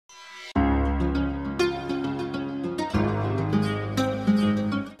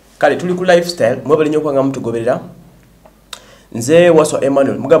Kale tuli ku lifestyle mwebali nyo kwanga mtu goberera. Nze waswa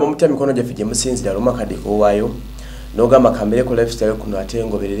Emmanuel mugamba mutya mikono gye fije musinzira luma kadi owayo. Nogamba kambere ku lifestyle kuno ate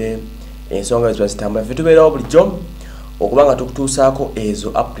ngoberere ensonga ezo zitambula. Fe tubeerawo bulijjo okubanga tukutuusaako ezo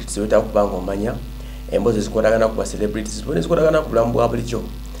updates weta kubanga omanya embozi zikwatagana ku celebrities bone zikwatagana ku bulamu bwa bulijjo.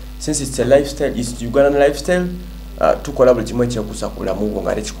 Since it's a lifestyle, it's Ugandan lifestyle, tukola buli kimwe kyekusakula mu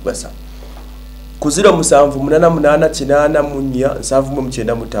nga tekikugasa. Ku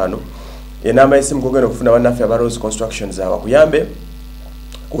 0788889475 enamba y'essimu kugenda okufuna bannaffe aba Rose Constructions abakuyambe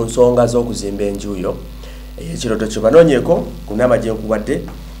ku nsonga z'okuzimba enjuuyo ekiroto kyo banoonyeko ku namba gye nkubadde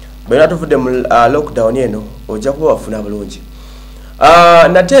bwena tuvudde mu lockdown eno ojja kuba wafuna bulungi.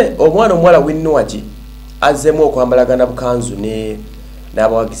 Nate omwana omuwala Winnie Nwagi azzeemu okwambalagana bukanzu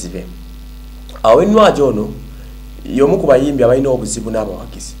n'abawagizi be. Winnie Nwagi ono y'omu ku bayimbi abalina obuzibu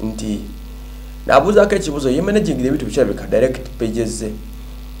n'abawagizi nti nabuzaako ekibuzo ye managing ebintu bikyabika direct pages ze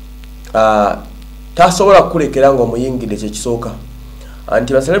tasobola kukulekera nga omuyingidde kyekisooka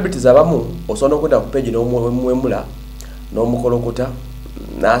anti ba celebrities abamu osobola okwenda ku page n'omuwemula n'omukolokota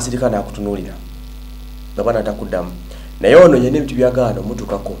n'asirika n'akutunuulira nga natakuddamu naye ono yenna ebintu byagaana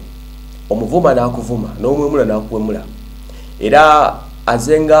omutukako omuvuma n'akuvuma n'omuwemula n'akuwemula era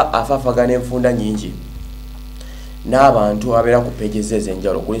azenga afaafagana enfunda nyingi n'abantu abeera ku pages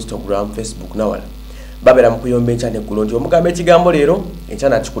ez'enjawulo ku Instagram, Facebook nawala babeera mu kuyomba enkya n'eggulo nti omugamba ekigambo leero enkya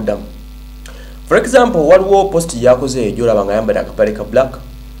n'akikuddamu. For example, waliwo post yakoze egyolaba nga ayambadde akapale ka black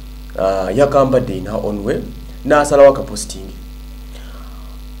yakambadde in her own way n'asalawo akaposting.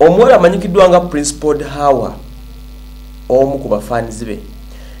 Omuwala amanyikiddwa nga Principal Hawa omu ku bafans be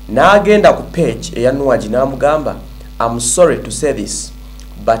n'agenda ku page eya Nwagi n'amugamba I'm sorry to say this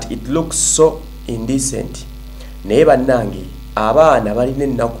but it looks so indecent. Naye bannange abaana balina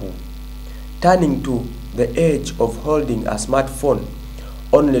ennaku turning to the age of holding a smartphone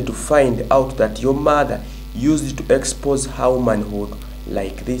only to find out that your mother used to expose her womanhood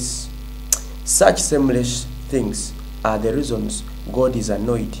like this. Such shameless things are the reasons God is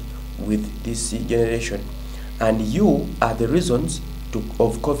annoyed with this generation, and you are the reasons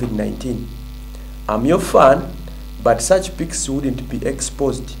of COVID-19. I'm your fan, but such pics wouldn't be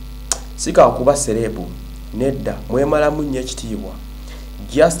exposed. Sika kuba serebu nedda mwemalamu nnyo ekitiibwa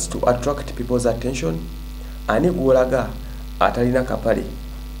just to attract people's attention. Ani gwolaga atalina kapale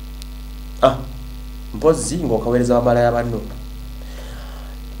mpozi ng'okaweereza bamalaya banno.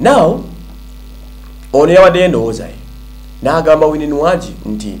 Now ono yawaddeyo endowooza ye n'agamba Winnie Nwagi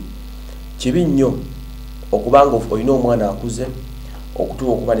nti kibi nnyo okubanga olina omwana akuze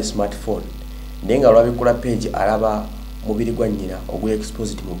okutuuka okuba ne smartphone naye nga lwabikula page alaba mubiri gwa nnyina ogwe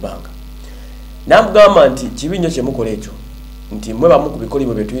exposed mu bbanga. N'amugamba nti kibi nnyo kye mukola ekyo nti mwe bamu ku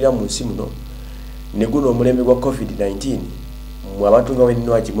bikolimo bye tulina mu nsi muno ne guno omulembe gwa COVID-19 mwe abantu nga Winnie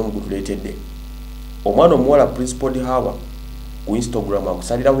Nwagi mwe mugutuleetedde. Omwana omuwala Principal Hawa ku Instagram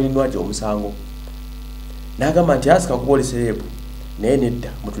akusalira Winnie Nwagi omusango n'agamba nti asika kuba oli serebu naye nedda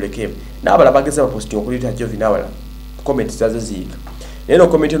mutulekeemu. N'abala bageza baposting okulita Jovi n'abala comment zaze ziyiga naye no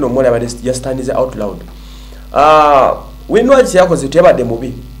comment eno omuwala yabadde yastandiza out loud. Winnie Nwagi yakoze teyabadde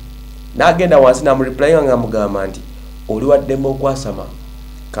mubi n'agenda wansi n'amureplyinga nga amugamba nti oli waddemu okwasama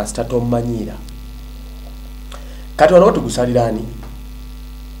kasita tomumanyiira kati wano tugusalira ani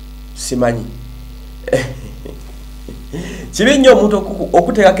simanyi. Kibi nnyo omuntu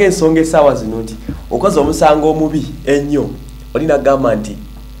okuteekako ensonga essaawa zino nti okoze omusango omubi ennyo olina gamba nti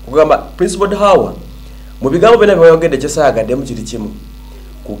kugamba Principal Hawa mu bigambo byonna byayogedde kyesayagaddemu kiri kimu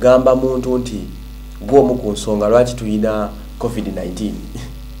kugamba muntu nti gw'omu ku nsonga lwaki tulina COVID-19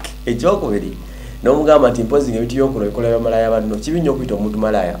 ekyokubiri n'omugamba nti mpozi ng'ebintu by'okola bikola byamalaya banno kibi nnyo okuyita omuntu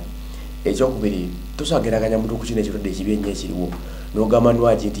malaya. Ekyokubiri tosageraganya muntu ku kino ekirwadde ekibi ennyo ekiriwo n'ogamba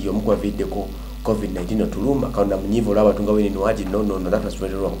Nwagi nti y'omu kwaviddeko COVID-19 otulumba kaona munyivu olw'abatunga Winnie Nwagi no that was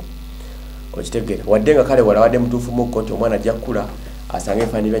very wrong. Okitegeera wadde nga kale wala wadde mutuufu mukko nti omwana ajja kukula asanga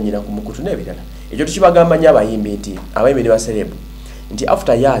enfaanyi bya nnyina ku mukutu n'ebirala. Ekyo tukibagamba nnyo abayimbi nti abayimbi ne baserebu nti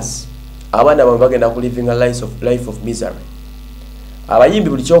after years abaana bamwe bagenda ku living a life of misery. Abayimbi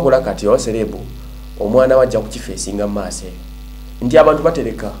buli kyokola kati owa serebu omwana wajja kukifeesinga mu maaso eyo nti abantu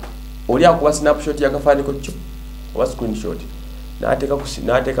batereka oli akuba snapshot yakafaaniko kyo oba screenshot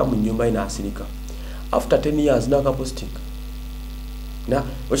n'ateeka mu nnyumba ye n'asirika after 10 years n'akaposting.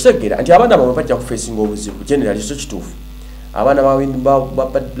 Okitegeera nti abaana bamwe bajja kufeesinga obuzibu generally so kituufu. Abaana ba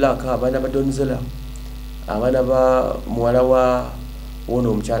Bad Black, abaana ba Donzela, abaana ba muwala wa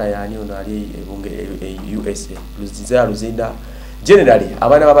wono omukyala yaani ono ali USA Luzinda. Generally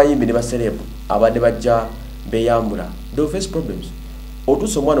abaana b'abayimbi ne baserebu abadde bajja beyambula they face problems.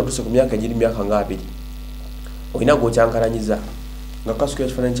 Otuuse omwana otuse ku myaka egiri myaka nga 2 olina gw'okyankalanyiza nga kasuka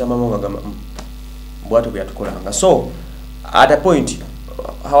ekifaananyi kya maama nga bwatu bwe yatukolanga. So at a point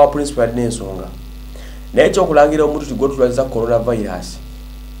our principal alina ensonga naye ekyokulangira omuntu tigotulwaziza coronavirus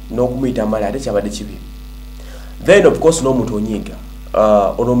n'okumuyita mala ate kyabadde kibi. Then of course n'omuntu onyiiga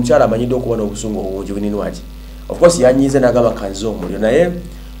ono omukyala amanyidde okuba n'obusungu obungi Winnie Nwagi. Of course yanyiize n'agamba kanze omuliro naye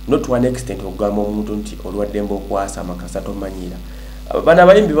not to an extent okugamba omuntu nti olwaddembe okwasa amakasa tomanyiira. Bana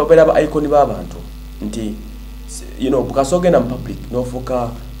abayimbi babeera ba icon b'abantu nti bukasogenda mu public n'ofuuka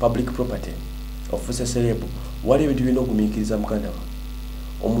public property ofuuse celeb wali ebintu birina okumiikiriza muganda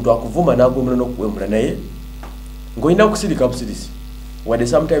wa omuntu akuvuma n'agumula n'okuwemula naye ng'olina okusirika busirisi wadde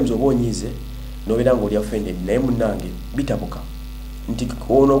sometimes oba onyiize n'obeera ng'oli offended naye munnange bitabuka nti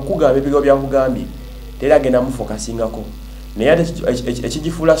ono okugamba ebigo byakugambye tera agenda mufokasingako naye ate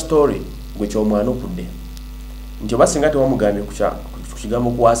ekigifuula story gwe ky'omwana okudde nti oba singa tewamugambye ku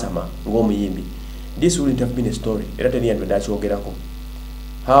kigambo kuwasama ng'omuyimbi this wouldn't have been a story era teriyandibadde akyogerako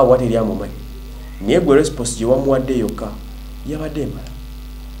what eri amumanyi naye gwe response gye wamuwadde yokka yabadde emala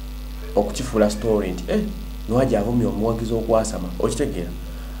okukifuula story nti Nwagi avumye omuwagizi okwasama okitegeera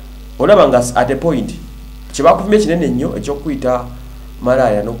olaba nga at a point kyebakuvumye kinene nnyo ekyokuyita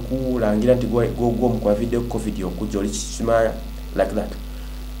malaya n'okulangira nti gw'omukwa video ku video okujja oli kisimaya like that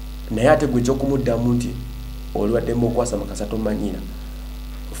naye ate gwe ekyokumuddamu nti olwaddemu okwasama kasa tomanyiira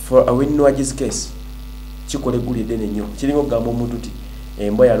for a Winnie Nwagi's case kikola eggulire ddene nnyo kiringa okugamba omuntu nti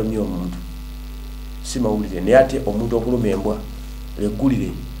embwa yalumye omuntu si mawulire naye ate omuntu okuluma embwa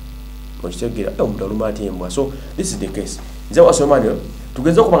leggulire okitegeera omuntu aluma ati embwa. So this is the case nze wasomani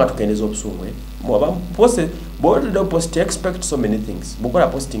tugenze okuba nga tukendeza obusungu bw'otudde post expect so many things bw'okola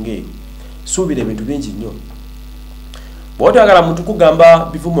posting eyo suubira ebintu bingi nnyo bw'otayagala muntu kugamba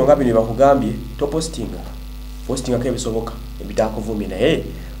bivumo nga bino bakugambye postingako ebisoboka ebitakuvumye naye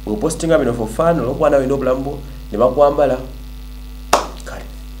bw'opostinga bino for fun olwokuba nawe n'obulamu bwo ne bakwambala